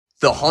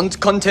The hunt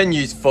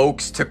continues,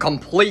 folks, to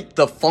complete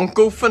the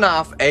Funko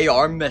FNAF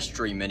AR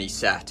mystery mini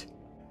set.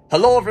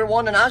 Hello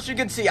everyone, and as you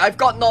can see, I've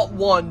got not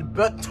one,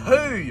 but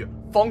two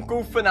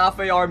Funko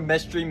FNAF AR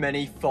mystery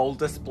mini full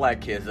display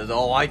cases.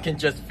 Oh, I can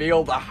just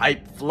feel the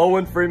hype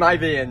flowing through my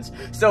veins.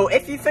 So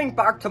if you think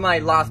back to my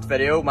last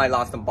video, my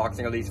last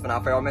unboxing of these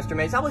FNAF AR mystery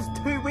minis, that was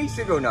 2 weeks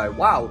ago now,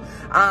 wow.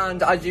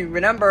 And as you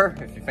remember,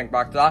 if you think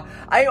back to that,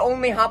 I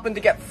only happened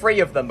to get 3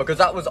 of them because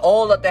that was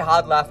all that they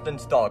had left in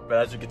stock. But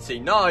as you can see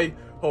now,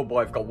 oh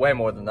boy, I've got way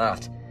more than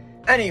that.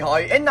 Anyhow,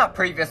 in that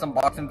previous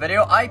unboxing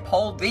video, I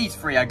pulled these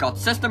 3. I got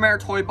System Air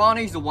Toy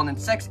Bonnies, the 1 in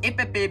 6,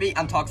 8-Bit Baby,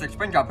 and Toxic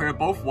Springtrap, who are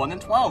both 1 in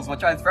 12s,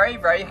 which I was very,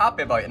 very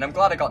happy about, and I'm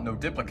glad I got no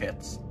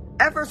duplicates.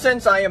 Ever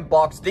since I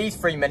unboxed these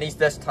 3 minis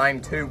this time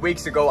 2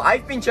 weeks ago,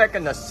 I've been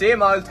checking the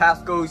same old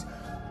Tesco's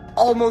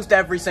almost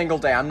every single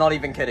day. I'm not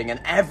even kidding, and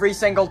every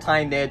single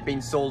time they had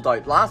been sold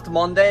out. Last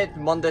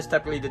Monday's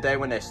typically the day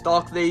when they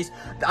stock these,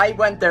 I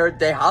went there,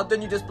 they had the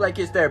new display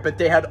case there, but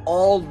they had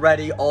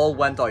already all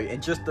went out.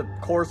 In just the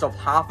course of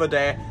half a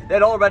day,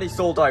 they'd already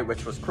sold out,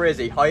 which was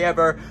crazy.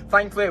 However,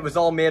 thankfully it was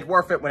all made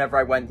worth it whenever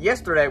I went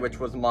yesterday, which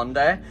was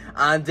Monday,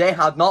 and they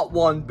had not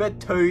 1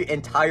 but 2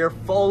 entire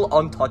full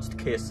untouched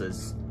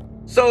cases.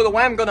 So the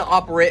way I'm going to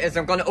operate is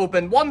I'm going to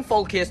open 1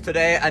 full case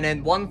today and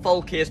then 1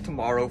 full case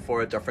tomorrow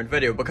for a different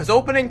video, because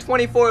opening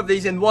 24 of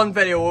these in 1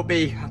 video will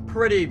be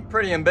pretty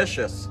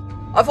ambitious.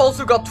 I've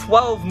also got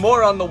 12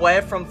 more on the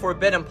way from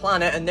Forbidden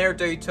Planet, and they're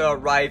due to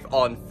arrive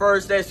on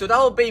Thursday, so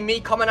that'll be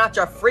me coming at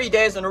you 3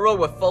 days in a row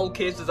with full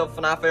cases of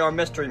FNAF AR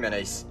mystery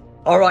minis.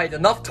 Alright,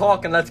 enough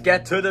talking, let's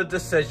get to the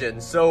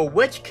decision. So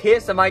which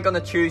case am I going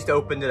to choose to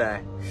open today?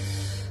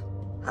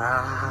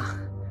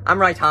 I'm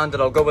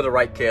right-handed, I'll go with the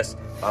right case.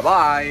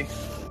 Bye-bye.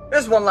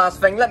 There's one last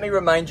thing, let me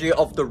remind you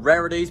of the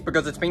rarities,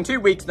 because it's been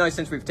 2 weeks now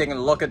since we've taken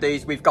a look at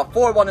these. We've got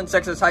 4 1 in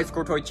 6s, High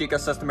Score Toy Chica,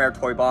 System Air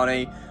Toy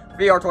Bonnie,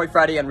 VR Toy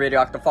Freddy, and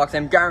Radioactive Fox.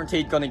 I'm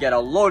guaranteed going to get a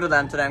load of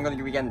them today. I'm going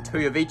to be getting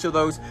 2 of each of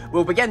those.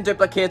 We'll be getting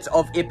duplicates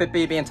of 8-Bit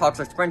Baby and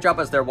Toxic Springtrap,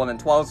 as they're 1 in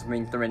 12s, which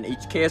means they're in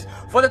each case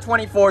for the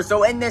 24.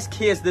 So in this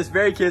case, this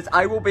very case,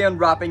 I will be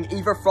unwrapping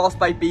either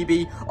Frostbite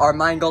BB or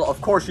Mangle.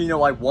 Of course, you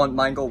know I want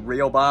Mangle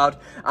real bad.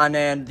 And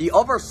then the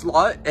other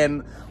slot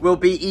will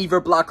be either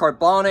Blackheart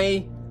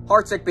Bonnie,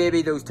 Heartsick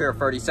Baby, those 2 are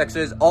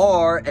 36s,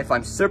 or if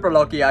I'm super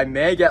lucky, I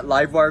may get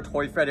Livewire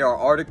Toy Freddy or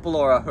Arctic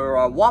Ballora, who are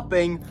a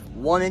whopping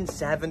 1 in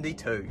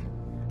 72.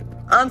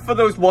 And for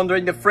those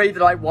wondering, the 3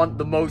 that I want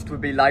the most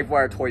would be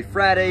Livewire Toy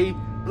Freddy,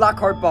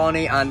 Blackheart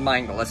Bonnie, and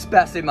Mangle,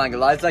 especially Mangle.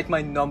 That's like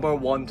my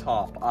 #1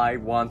 top. I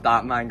want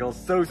that Mangle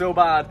so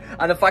bad.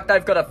 And the fact that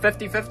I've got a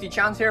 50-50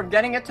 chance here of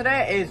getting it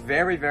today is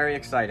very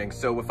exciting.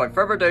 So without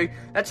further ado,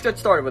 let's get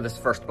started with this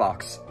first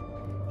box.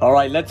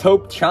 Alright, let's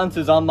hope chance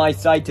is on my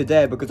side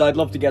today, because I'd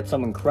love to get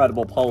some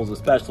incredible pulls,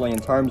 especially in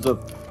terms of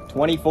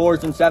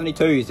 24s and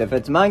 72s. If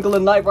it's Mangle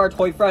and Livewire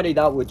Toy Freddy,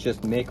 that would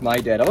just make my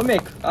day. That would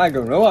make, I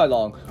don't know how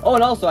long. Oh,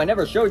 and also, I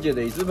never showed you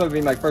these. This would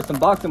be my first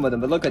unboxing with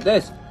them, but look at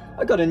this.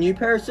 I got a new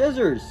pair of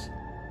scissors.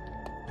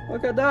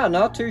 Look at that,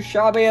 not too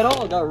shabby at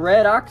all. Got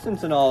red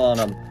accents and all on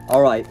them.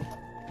 Alright.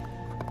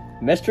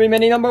 Mystery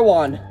mini number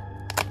 1.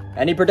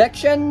 Any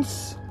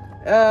predictions?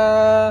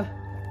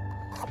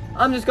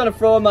 I'm just going to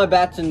throw in my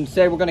bets and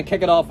say we're going to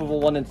kick it off with a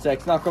 1 in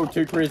 6. Not go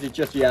too crazy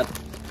just yet.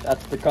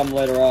 That's to come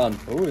later on.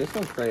 Oh, this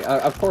one's great.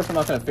 Of course, I'm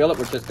not going to feel it.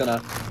 We're just going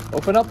to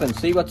open up and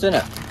see what's in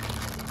it.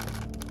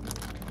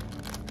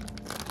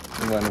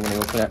 I'm going to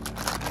open it.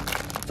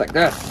 It's like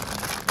this.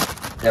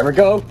 There we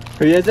go.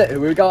 Who is it?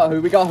 Who we got?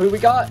 Who we got? Who we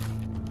got?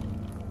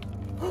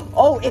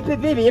 Oh,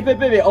 8-Bit Baby, 8-Bit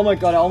Baby. Oh my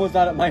god, I almost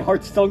had it. My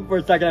heart stunk for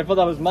a second. I thought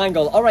that was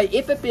Mangle. Alright,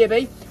 8-Bit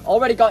Baby.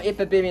 Already got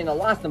 8-Bit Baby in the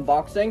last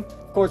unboxing.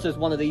 Of course, there's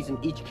 1 of these in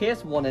each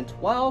case, 1 in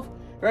 12.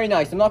 Very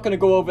nice. I'm not going to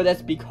go over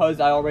this because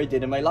I already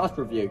did in my last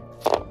review.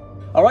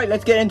 Alright,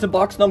 let's get into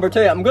box number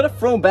 2. I'm going to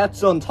throw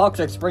bets on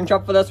Toxic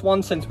Springtrap for this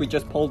one, since we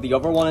just pulled the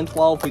other 1 in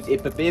 12, who's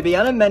 8-Bit Baby.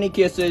 And in many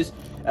cases,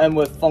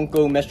 with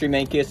Funko mystery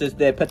main cases,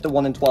 they put the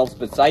 1 in 12s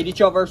beside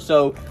each other.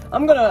 So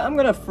I'm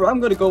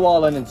gonna go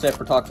all in and say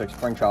for Toxic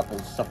Springtrap. We'll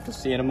have to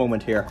see in a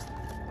moment here.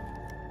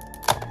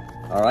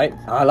 Alright,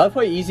 I love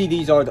how easy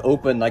these are to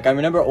open. Like, I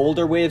remember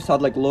older waves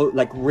had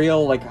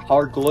real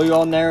hard glue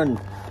on there, and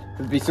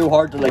it'd be so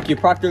hard to, you'd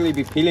practically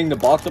be peeling the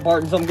box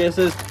apart in some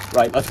cases.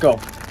 Right, let's go.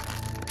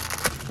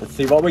 Let's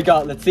see what we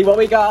got. Let's see what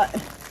we got.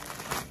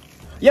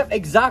 Yep,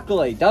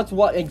 exactly. That's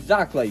what,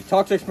 exactly.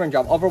 Toxic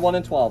Springtrap, over 1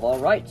 in 12.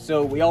 Alright,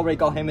 so we already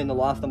got him in the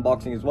last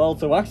unboxing as well.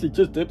 So actually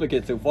just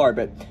duplicates so far.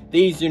 But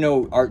these,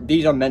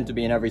 these are meant to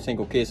be in every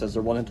single case as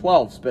they're 1 in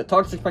 12s. But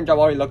Toxic Springtrap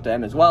already looked at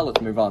him as well.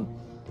 Let's move on.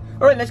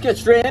 Alright, let's get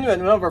straight into it.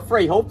 Number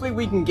 3. Hopefully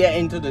we can get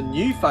into the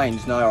new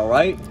finds now,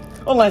 alright?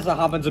 Unless it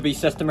happens to be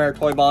System Air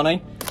Toy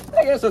Bonnie.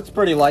 I guess it's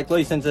pretty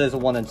likely since it is a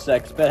 1 in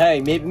 6. But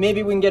hey,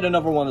 maybe we can get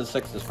another 1 in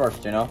 6s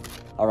first,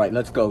 Alright,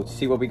 let's go.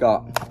 See what we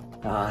got.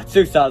 It's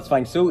so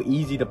satisfying. So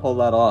easy to pull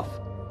that off.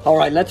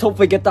 Alright, let's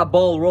hopefully get that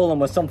ball rolling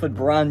with something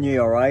brand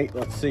new, alright?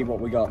 Let's see what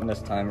we got in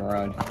this time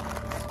around.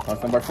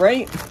 Box number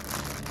 3.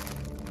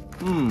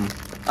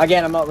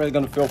 Again, I'm not really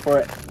going to feel for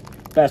it.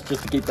 Best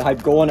just to keep the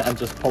hype going and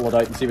just pull it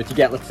out and see what you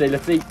get. Let's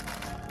see.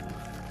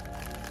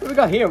 we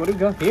got here? What do we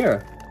got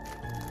here?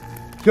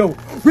 Yo,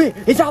 wait,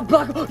 is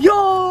that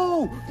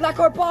Yo!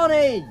 Blackheart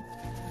Bonnie!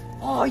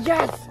 Oh,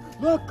 yes!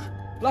 Look!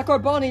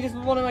 Blackheart Bonnie, this is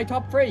one of my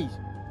top 3s.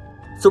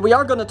 So we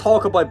are going to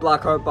talk about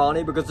Blackheart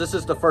Bonnie because this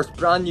is the first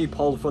brand new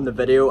pull from the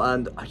video,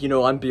 and you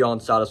know, I'm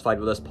beyond satisfied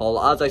with this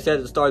pull. As I said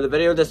at the start of the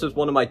video, this is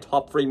one of my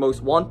top 3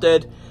 most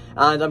wanted,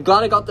 and I'm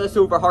glad I got this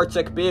over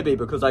Heartsick Baby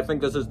because I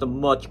think this is the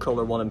much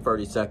cooler one in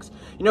 36.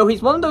 You know,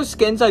 he's one of those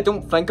skins I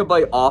don't think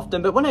about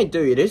often, but when I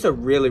do, it is a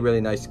really,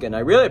 really nice skin. I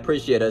really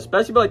appreciate it,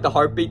 especially with like the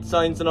heartbeat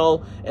signs and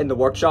all in the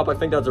workshop. I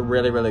think that's a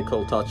really, really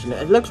cool touch, and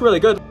it looks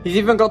really good. He's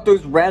even got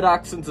those red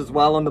accents as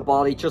well on the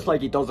body, just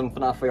like he does in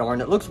FNAF AR,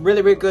 and it looks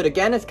really, really good.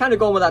 Again, it's kind of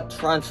going with that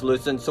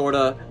translucent sort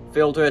of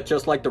feel to it,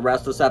 just like the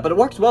rest of the set, but it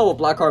works well with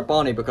Blackheart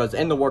Bonnie because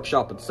in the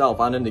workshop itself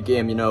and in the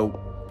game, you know,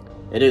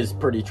 it is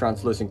pretty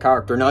translucent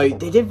character. Now,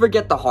 they did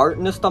forget the heart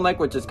in the stomach,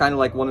 which is kind of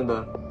like one of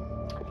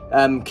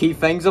the key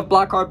things of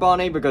Blackheart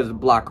Bonnie, because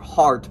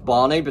Blackheart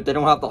Bonnie, but they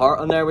don't have the heart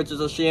on there, which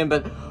is a shame.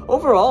 But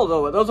overall,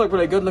 though, it does look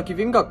really good. Look, you've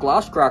even got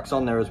glass cracks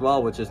on there as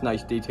well, which is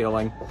nice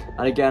detailing.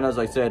 And again, as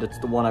I said, it's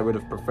the one I would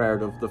have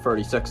preferred of the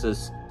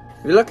 36s.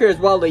 If you look here as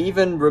well, they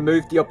even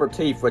removed the upper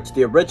teeth, which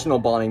the original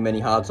Bonnie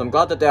mini had. So I'm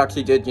glad that they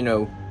actually did, you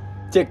know,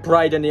 take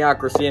pride in the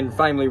accuracy and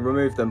finally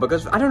remove them,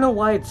 because I don't know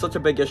why it's such a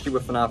big issue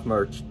with FNAF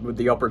merch with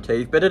the upper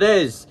teeth, but it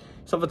is.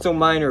 Something so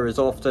minor is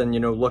often,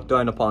 you know, looked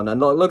down upon. And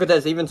look at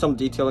this, even some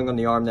detailing on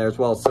the arm there as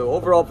well. So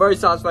overall, very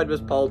satisfied with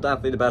this pull,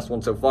 definitely the best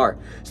one so far.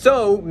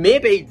 So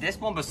maybe this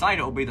one beside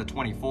it will be the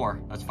 24.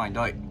 Let's find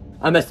out.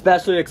 I'm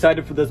especially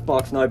excited for this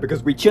box now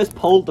because we just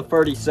pulled the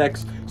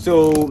 36,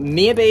 so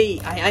maybe,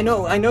 I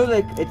know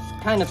like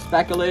it's kind of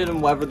speculated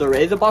on whether there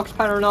is a box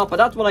pattern or not, but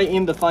that's what I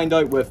aim to find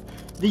out with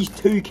these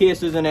 2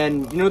 cases. And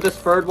then, you know, this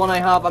third one I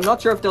have, I'm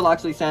not sure if they'll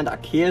actually send a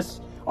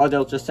case or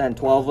they'll just send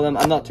 12 of them.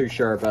 I'm not too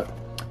sure, but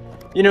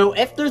you know,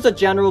 if there's a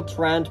general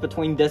trend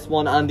between this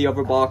one and the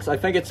other box, I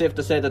think it's safe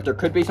to say that there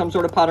could be some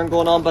sort of pattern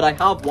going on, but I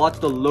have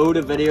watched a load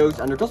of videos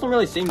and there doesn't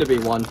really seem to be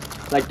one.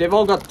 Like, they've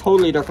all got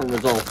totally different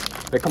results.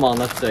 But come on,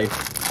 let's see.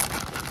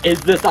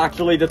 Is this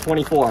actually the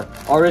 24?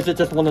 Or is it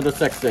just one of the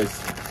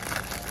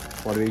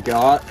 6s? What do we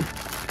got?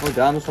 Oh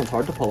damn, this one's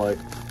hard to pull out.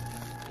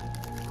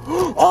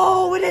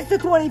 Oh, it is the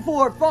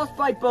 24!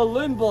 Frostbite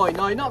Balloon Boy!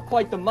 Now, not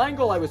quite the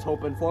Mangle I was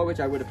hoping for, which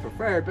I would have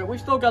preferred, but we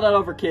still got that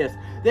over case.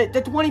 The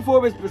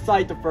 24 was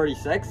beside the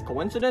 36.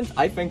 Coincidence?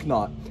 I think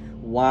not.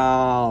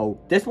 Wow.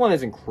 This one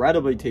is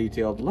incredibly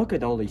detailed. Look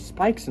at all these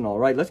spikes and all.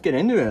 Right, let's get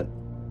into it.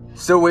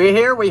 So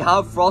here we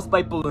have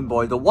Frostbite Balloon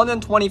Boy, the 1 in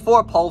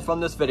 24 pull from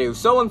this video.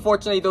 So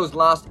unfortunately those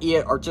last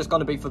 8 are just going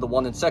to be for the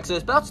 1 in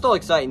 6s, but that's still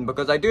exciting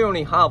because I do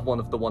only have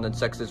one of the 1 in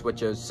 6s,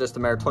 which is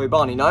System Air Toy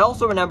Bonnie. Now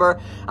also remember,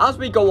 as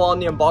we go on,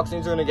 the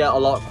unboxings are going to get a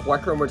lot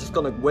quicker and we're just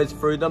going to whiz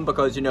through them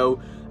because, you know,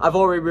 I've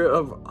already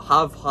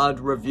had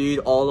reviewed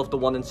all of the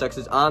 1 in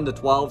 6s and the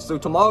 12s, so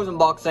tomorrow's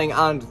unboxing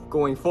and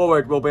going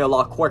forward will be a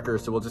lot quicker,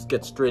 so we'll just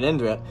get straight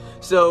into it.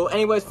 So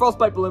anyways,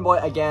 Frostbite Balloon Boy,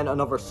 again,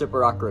 another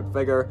super accurate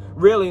figure.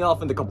 Really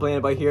nothing to complain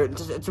about here.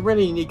 It's a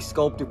really unique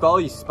sculpt. You've got all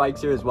these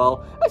spikes here as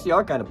well. Actually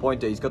are kind of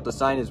pointy. He's got the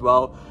sign as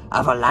well,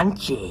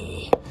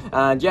 Avalanche.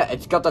 And yeah,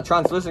 it's got the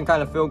translucent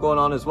kind of feel going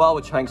on as well,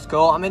 which I think's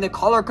cool. I mean, the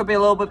color could be a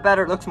little bit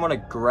better. It looks more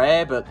like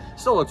grey, but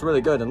still looks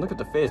really good. And look at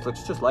the face.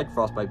 Looks just like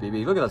Frostbite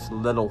BB. Look at this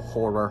little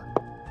horror.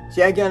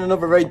 So yeah, again,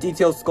 another very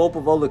detailed sculpt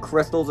of all the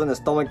crystals in the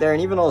stomach there,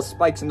 and even all the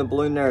spikes in the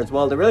balloon there as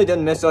well. They really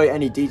didn't miss out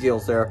any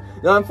details there.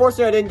 Now,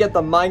 unfortunately, I didn't get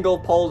the Mangle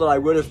pull that I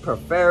would have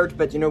preferred,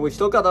 but, you know, we've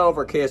still got that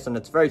over case, and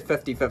it's very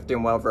 50-50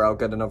 on whether I'll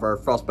get another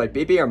Frostbite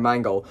BB or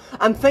Mangle.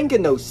 I'm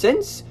thinking, though,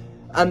 since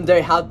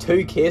they had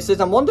 2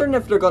 cases, I'm wondering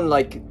if they're going to,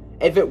 like,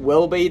 if it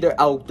will be,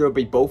 there'll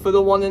be both of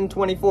the 1 in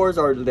 24s,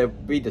 or they'll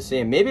be the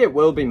same. Maybe it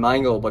will be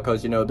Mangle,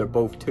 because, you know, they're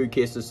both 2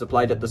 cases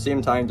supplied at the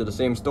same time to the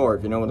same store,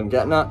 if you know what I'm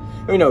getting at.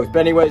 Who knows? But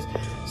anyways,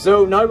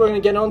 so now we're going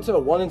to get on to a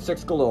 1 in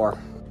 6 galore.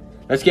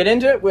 Let's get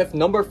into it with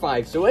number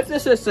 5. So if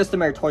this is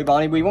System Air Toy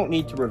Bonnie, we won't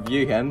need to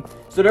review him.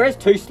 So there is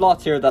 2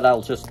 slots here that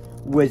I'll just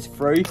whiz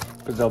through,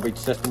 because they'll be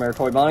System Air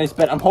Toy Bonnies.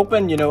 But I'm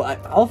hoping, you know,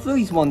 all of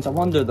these ones, I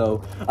wonder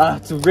though.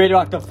 It's a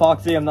Radioactive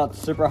Foxy, I'm not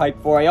super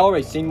hyped for. I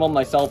already seen one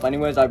myself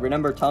anyways. I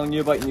remember telling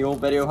you about in the old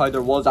video how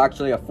there was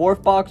actually a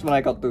 4th box when I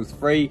got those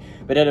free,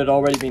 but it had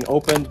already been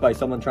opened by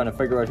someone trying to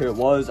figure out who it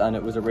was, and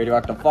it was a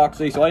Radioactive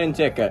Foxy, so I didn't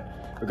take it,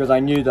 because I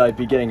knew that I'd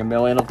be getting a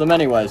million of them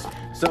anyways.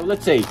 So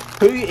let's see,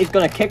 who is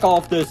going to kick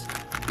off this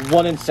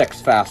 1 in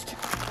 6 fast?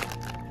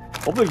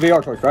 Hopefully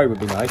VR Toy Freddy would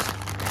be nice.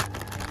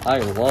 I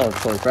love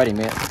Toy Freddy,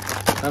 mate.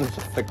 I'm just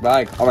a thick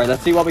bag. Alright,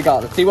 let's see what we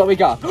got. Let's see what we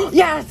got.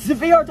 Yes! The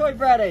VR Toy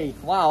Freddy!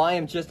 Wow, I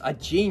am just a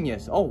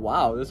genius. Oh,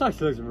 wow. This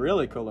actually looks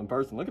really cool in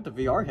person. Look at the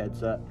VR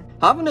headset.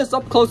 having this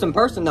up close in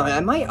person now,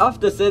 I might have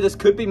to say this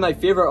could be my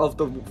favorite of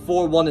the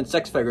 4, 1, and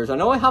 6 figures. I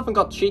know I haven't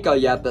got Chica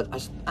yet,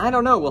 but I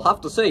don't know, we'll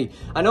have to see.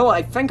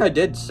 I think I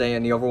did say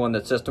in the other one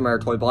that System Air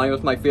Toy Bonnie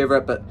was my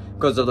favorite, but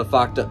because of the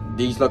fact that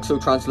these look so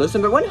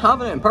translucent. But when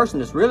having it in person,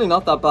 it's really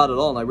not that bad at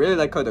all, and I really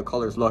like how the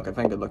colors look. I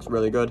think it looks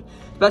really good,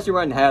 especially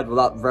around the head with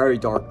that very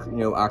dark, you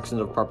know, accent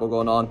of purple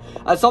going on.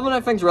 And something I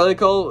think is really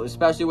cool,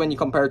 especially when you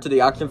compare it to the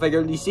action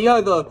figure. You see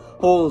how the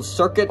whole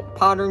circuit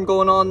pattern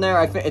going on there?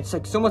 I think it's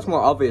like so much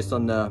more obvious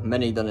on the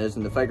mini than it is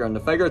in the figure. In the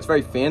figure, it's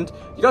very faint.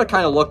 You gotta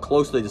kind of look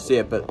closely to see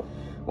it, but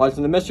whilst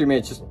in the mystery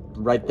mini, it's just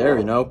right there,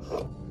 you know.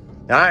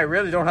 I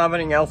really don't have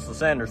anything else to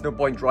say, and there's no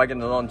point dragging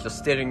it on, just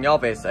stating the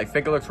obvious. I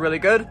think it looks really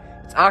good,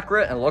 it's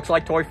accurate, and it looks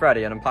like Toy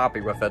Freddy, and I'm happy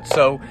with it.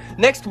 So,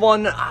 next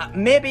one,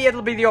 maybe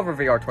it'll be the other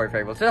VR Toy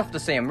Freddy. We'll have to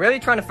see. I'm really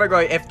trying to figure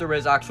out if there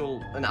is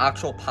an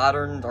actual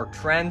pattern or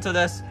trend to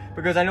this,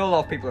 because I know a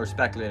lot of people are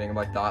speculating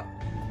about that.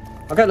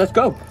 Okay, let's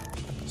go.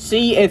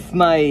 See if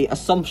my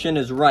assumption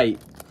is right.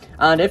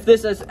 And if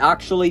this is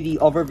actually the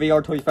other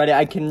VR Toy Freddy,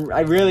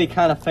 I really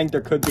kind of think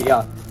there could be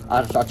a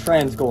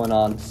trend going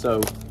on.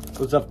 So,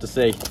 we'll have to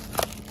see.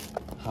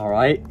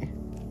 Alright.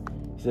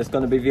 Is this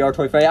going to be VR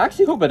Toy Freddy? I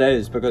actually hope it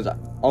is, because...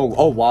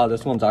 Oh wow,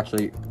 this one's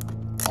actually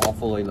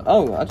awfully...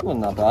 Oh, that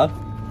wasn't that bad.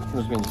 Must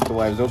have been just the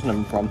way I was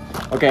opening them from.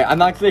 Okay,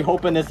 I'm actually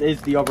hoping this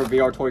is the other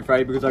VR Toy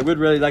Freddy, because I would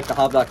really like to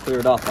have that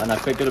cleared up, and I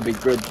think it'll be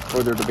good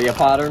for there to be a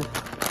pattern.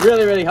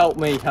 Really help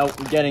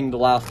getting the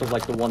last of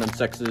like the 1 and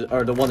 6s,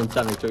 or the 1 and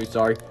 72,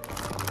 sorry.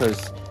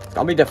 Because it's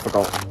gonna be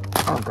difficult.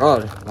 Oh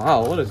god,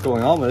 wow, what is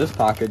going on with this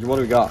package? What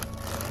do we got?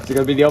 Is it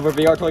gonna be the other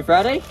VR Toy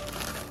Freddy?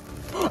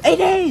 It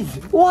is!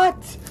 What?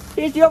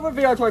 Here's the other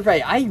VR Toy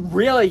Freddy.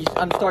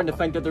 I'm starting to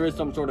think that there is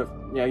some sort of,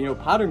 you know,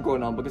 pattern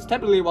going on, because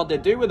typically what they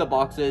do with the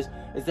boxes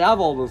is they have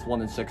all those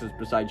 1 and 6s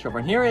beside each other,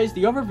 and here is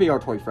the other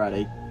VR Toy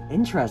Freddy.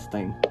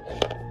 Interesting.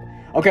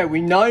 Okay,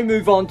 we now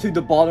move on to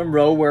the bottom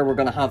row, where we're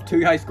going to have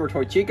 2 high score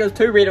toy Chicas,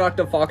 2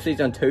 radioactive Foxies,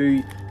 and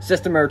 2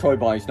 System Air Toy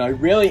Bonnies. Now,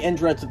 really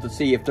interested to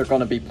see if they're going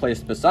to be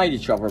placed beside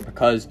each other,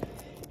 because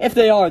if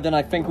they are, then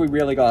I think we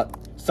really got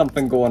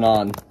something going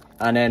on.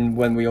 And then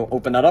when we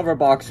open that other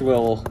box,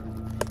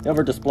 the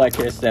other display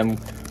case, then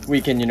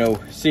we can, you know,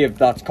 see if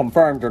that's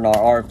confirmed or not,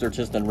 or if they're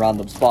just in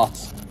random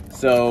spots.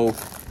 So,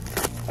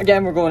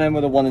 again, we're going in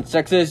with the 1 and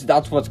 6s.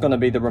 That's what's going to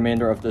be the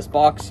remainder of this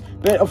box.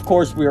 But, of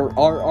course, we are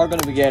going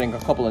to be getting a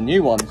couple of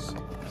new ones.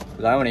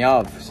 Because I only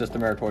have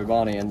System Air Toy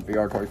Bonnie and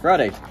VR Toy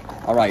Freddy.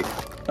 Alright,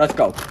 let's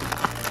go.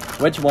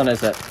 Which one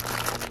is it?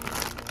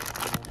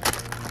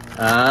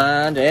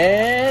 And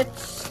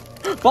it's...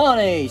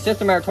 Bonnie!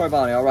 System Air Toy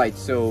Bonnie. Alright,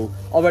 so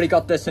already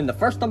got this in the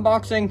first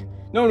unboxing.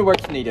 No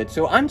works needed.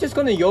 So I'm just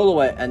going to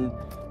YOLO it, and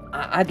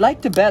I'd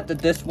like to bet that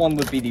this one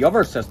would be the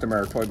other System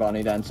Air Toy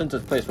Bonnie then, since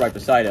it's placed right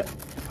beside it.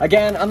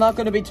 Again, I'm not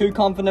going to be too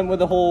confident with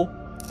the whole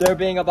there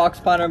being a box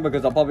pattern,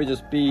 because I'll probably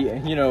just be,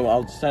 you know,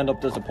 I'll stand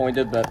up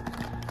disappointed, but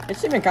it's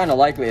seeming kind of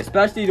likely,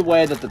 especially the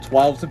way that the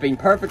 12s have been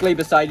perfectly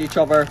beside each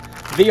other.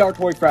 VR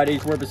Toy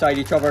Freddys were beside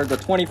each other. The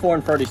 24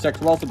 and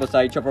 36 were also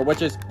beside each other,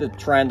 which is the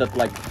trend that,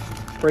 like,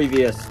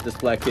 previous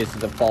display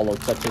cases have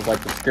followed, such as,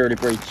 like, the Security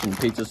Breach and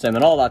Pizza Sim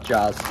and all that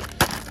jazz.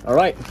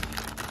 Alright.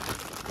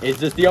 Is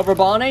this the other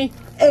Bonnie?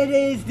 It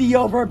is the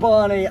other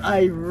Bonnie.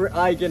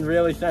 I can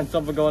really sense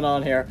something going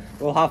on here.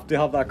 We'll have to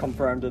have that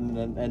confirmed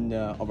in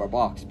the other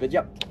box. But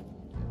yep,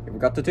 here we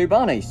got the 2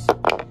 Bonnies.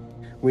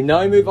 We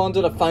now move on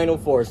to the final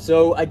 4.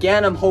 So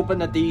again, I'm hoping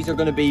that these are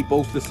going to be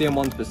both the same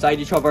ones beside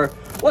each other.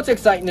 What's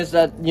exciting is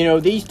that, you know,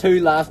 these 2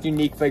 last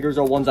unique figures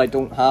are ones I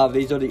don't have.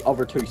 These are the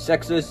other 2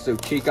 6s. So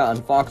Chica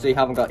and Foxy,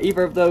 haven't got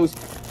either of those.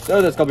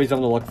 So there's going to be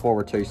something to look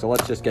forward to. So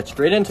let's just get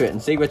straight into it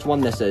and see which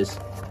one this is.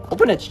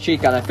 Hoping it's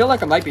Chica, and I feel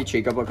like it might be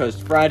Chica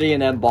because Freddy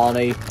and then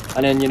Bonnie,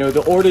 and then, you know, the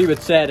order you would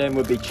say it in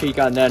would be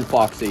Chica and then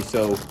Foxy,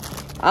 so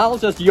I'll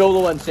just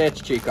YOLO and say it's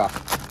Chica.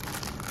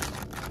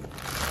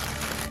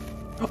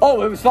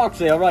 Oh, it was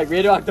Foxy, alright,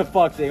 radioactive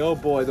Foxy, oh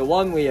boy, the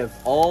one we have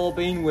all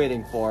been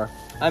waiting for.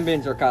 I'm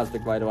being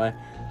sarcastic, by the way.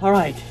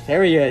 Alright,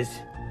 there he is.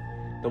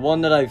 The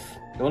one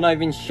I've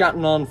been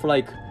chatting on for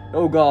like,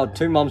 oh god,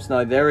 2 months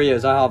now. There he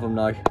is, I have him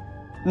now.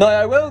 Now,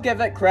 I will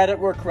give it credit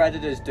where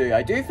credit is due.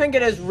 I do think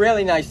it is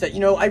really nice that, you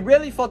know, I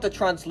really thought the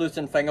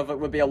translucent thing of it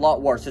would be a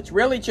lot worse. It's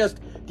really just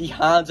the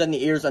hands and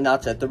the ears and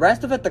that's it. The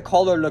rest of it, the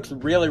color looks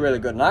really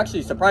good and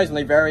actually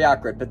surprisingly very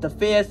accurate. But the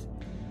face,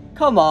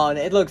 come on,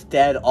 it looks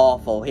dead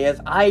awful. He has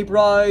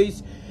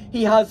eyebrows.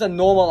 He has a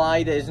normal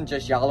eye that isn't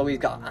just yellow. He's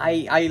got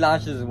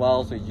eyelashes as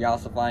well, so he's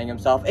yassifying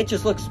himself. It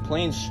just looks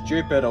plain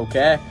stupid,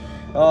 okay?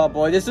 Oh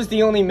boy, this is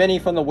the only mini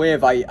from the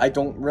wave I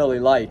don't really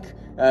like.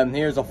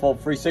 Here's a full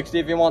 360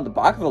 if you want. The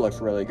back of it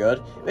looks really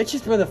good. It's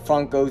just where the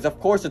front goes.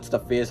 Of course it's the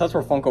face. That's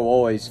where Funko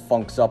always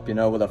funks up, you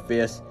know, with a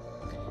face.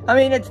 I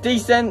mean, it's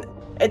decent.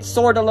 It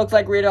sort of looks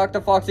like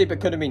Radioactive Foxy, but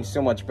could have been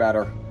so much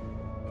better.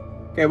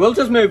 Okay, we'll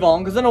just move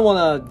on, because I don't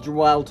want to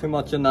dwell too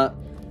much on that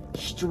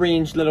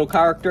strange little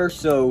character.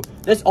 So,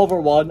 this other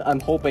one,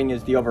 I'm hoping,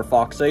 is the other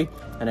Foxy.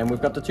 And then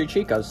we've got the 2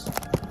 Chicas.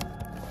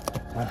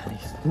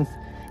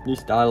 New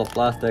style of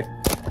plastic.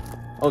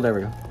 Oh, there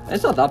we go.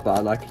 It's not that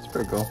bad, like, it's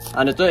pretty cool.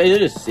 And it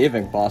is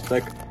saving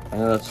plastic. I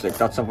know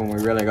that's something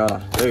we really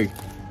gotta do.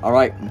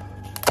 Alright.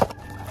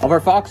 Over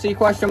Foxy,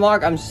 question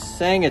mark? I'm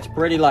saying it's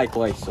pretty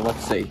likely, so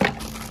let's see.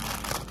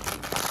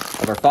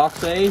 Over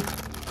Foxy.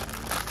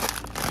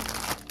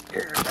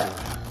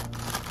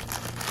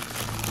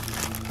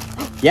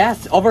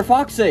 Yes, over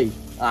Foxy!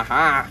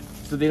 Aha!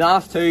 So the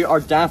last two are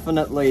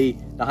definitely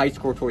the high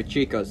score toy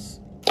chicas.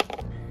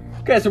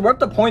 Okay, so we're at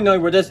the point now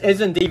where this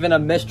isn't even a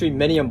mystery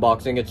mini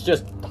unboxing, it's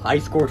just high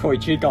score toy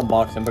chica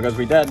unboxing because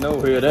we didn't know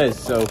who it is,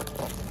 so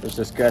let's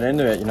just get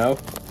into it, you know?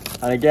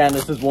 And again,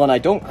 this is one I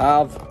don't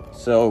have,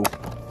 so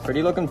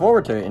pretty looking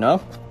forward to it, you know?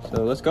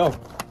 So let's go.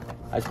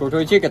 High score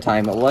toy chica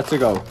time, let's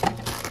go.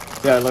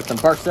 Yeah, it looks in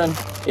person,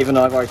 even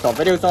though I've already saw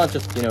videos on it,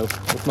 just, you know,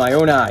 with my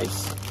own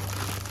eyes.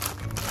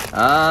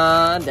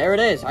 And there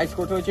it is, high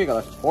score toy chica,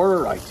 let's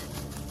forward right.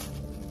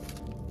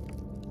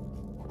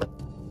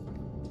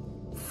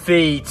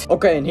 Feet.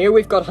 Okay, and here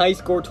we've got high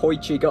score toy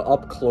chica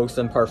up close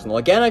and personal.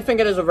 Again, I think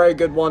it is a very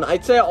good one.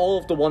 I'd say all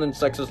of the 1 and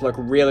 6s look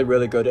really,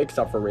 really good,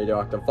 except for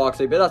Radioactive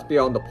Foxy, but that's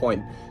beyond the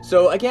point.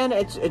 So again,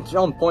 it's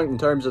on point in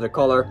terms of the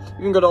color.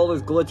 You can get all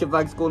those glitch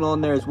effects going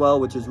on there as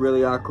well, which is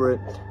really accurate.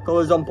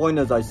 Color's on point,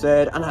 as I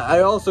said, and I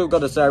also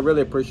gotta say I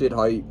really appreciate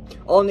how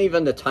on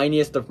even the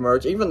tiniest of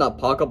merch, even that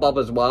pocket bob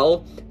as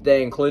well,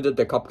 they included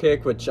the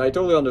cupcake, which I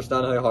totally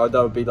understand how hard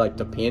that would be, like,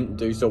 to paint and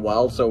do so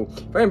well. So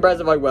very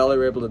impressive how well they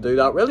were able to do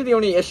that. Really, the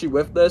only issue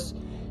with this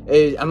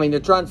is, I mean, the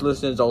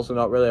translucent is also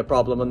not really a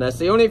problem on this.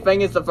 The only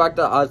thing is the fact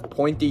that it has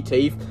pointy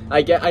teeth.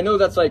 I know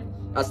that's like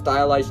a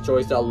stylized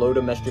choice that a load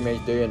of mystery maze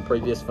do and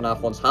previous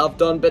FNAF ones have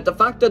done, but the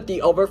fact that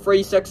the other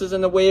 3 6s in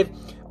the wave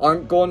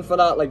aren't going for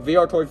that, like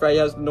VR Toy Freddy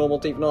has normal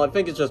teeth and all, I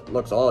think it just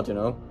looks odd, you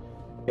know.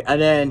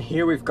 And then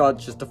here we've got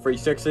just the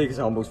 360 because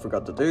I almost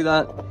forgot to do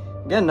that.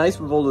 Again, nice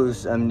with all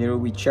those you know,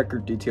 wee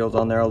checkered details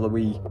on there, all the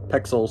wee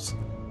pixels.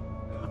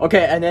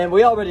 Okay, and then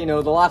we already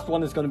know the last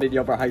one is going to be the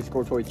upper high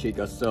score toy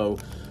chica, so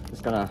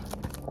just gonna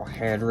go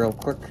ahead real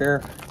quick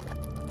here.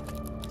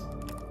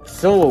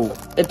 So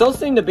it does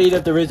seem to be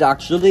that there is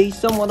actually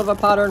somewhat of a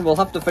pattern. We'll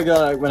have to figure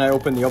that out when I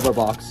open the other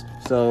box.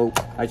 So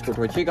high score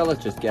toy chica,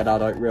 let's just get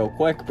that out real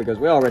quick because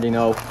we already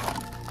know.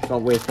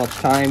 Don't waste much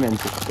time and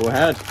just go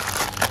ahead.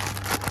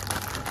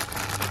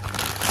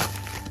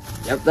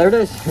 Yep, there it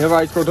is. Here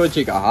high score toy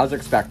chica, as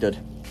expected.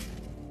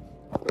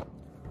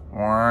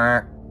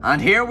 And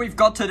here we've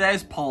got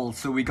today's polls.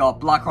 So we got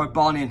Blackheart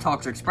Bonnie and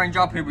Toxic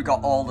Springtrap. Here we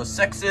got all the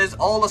 6s,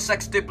 all the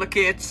 6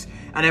 duplicates.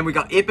 And then we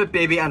got 8-Bit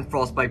Baby and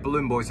Frostbite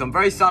Balloon Boy. So I'm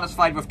very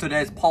satisfied with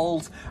today's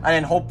polls. And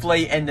then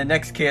hopefully in the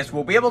next case,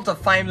 we'll be able to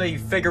finally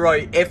figure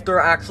out if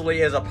there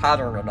actually is a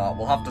pattern or not.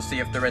 We'll have to see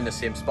if they're in the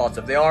same spots.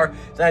 If they are,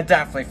 then I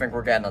definitely think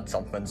we're getting at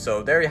something.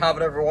 So there you have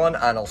it, everyone.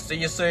 And I'll see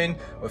you soon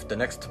with the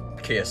next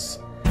case.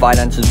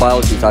 Finances,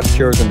 biologies, I've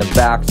cures in the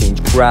vaccines,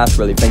 grass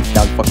really thinks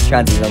down fucking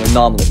chances an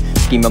anomaly.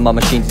 Scheme of my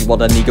machines is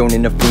what I need, going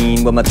in a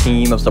fiend with my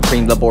team of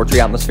supreme laboratory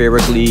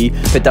atmospherically.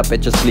 Fit that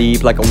bitch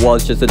asleep like it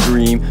was just a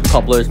dream.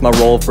 Cobbler's my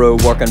role for a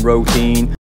working routine.